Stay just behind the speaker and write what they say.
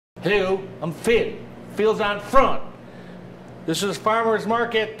Hello, I'm Finn, Fields on Front. This is farmer's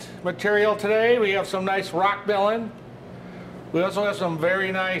market material today. We have some nice rock melon. We also have some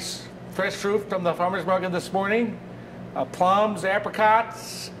very nice fresh fruit from the farmer's market this morning. Plums,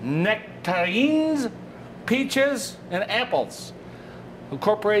 apricots, nectarines, peaches, and apples.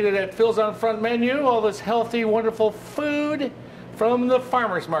 Incorporated at Fields on Front menu, all this healthy, wonderful food from the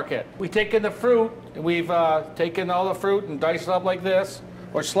farmer's market. We've taken the fruit, and we've taken all the fruit and diced it up like this,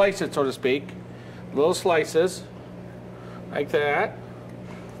 or slice it, so to speak. Little slices, like that.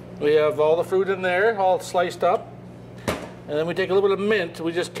 We have all the fruit in there, all sliced up. And then we take a little bit of mint.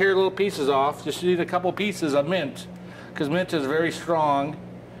 We just tear little pieces off. Just need a couple pieces of mint, because mint is very strong,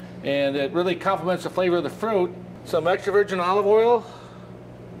 and it really complements the flavor of the fruit. Some extra virgin olive oil,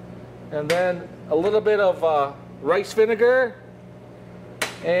 and then a little bit of rice vinegar,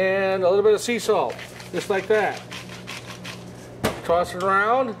 and a little bit of sea salt, just like that. Toss it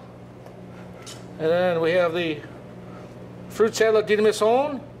around, and then we have the fruit salad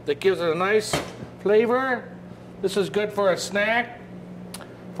dinamisson that gives it a nice flavor. This is good for a snack,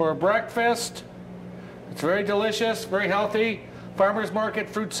 for a breakfast. It's very delicious, very healthy. Farmer's market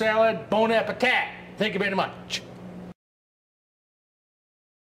fruit salad. Bon appetit. Thank you very much.